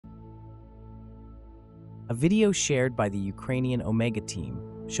A video shared by the Ukrainian Omega team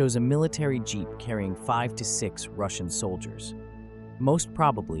shows a military jeep carrying 5 to 6 Russian soldiers. Most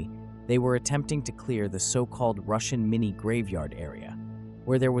probably, they were attempting to clear the so-called Russian mini graveyard area,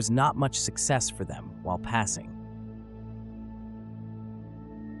 where there was not much success for them while passing.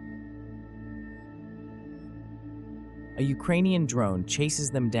 A Ukrainian drone chases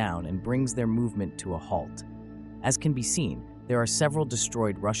them down and brings their movement to a halt. As can be seen, there are several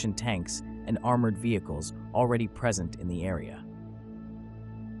destroyed Russian tanks and armored vehicles already present in the area.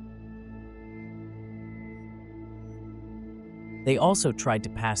 They also tried to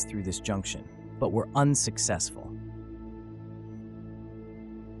pass through this junction, but were unsuccessful.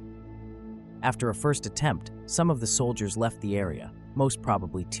 After a first attempt, some of the soldiers left the area, most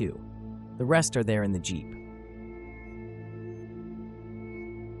probably 2. The rest are there in the jeep.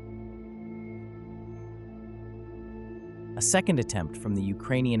 A second attempt from the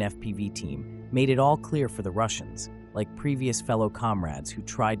Ukrainian FPV team made it all clear for the Russians, like previous fellow comrades who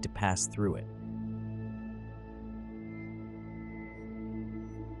tried to pass through it.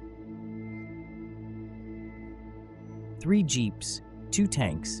 Three jeeps, 2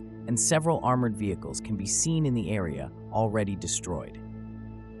 tanks, and several armored vehicles can be seen in the area already destroyed.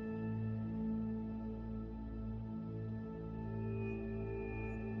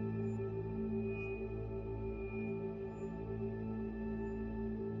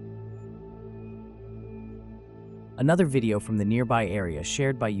 Another video from the nearby area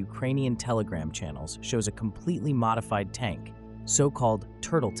shared by Ukrainian Telegram channels shows a completely modified tank, so-called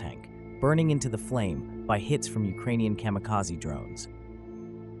turtle tank, burning into the flame by hits from Ukrainian kamikaze drones.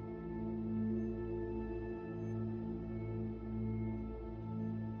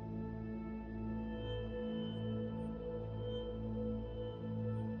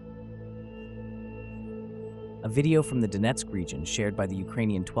 A video from the Donetsk region shared by the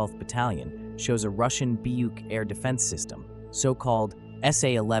Ukrainian 12th Battalion shows a Russian BUK air defense system, so-called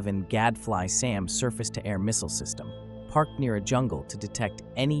SA-11 gadfly SAM surface-to-air missile system, parked near a jungle to detect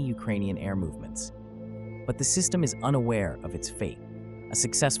any Ukrainian air movements. But the system is unaware of its fate. A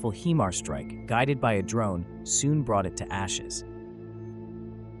successful HIMAR strike, guided by a drone, soon brought it to ashes.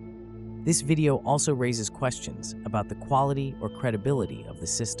 This video also raises questions about the quality or credibility of the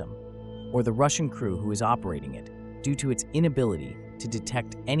system, or the Russian crew who is operating it, due to its inability to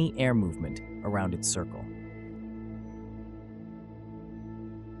detect any air movement around its circle.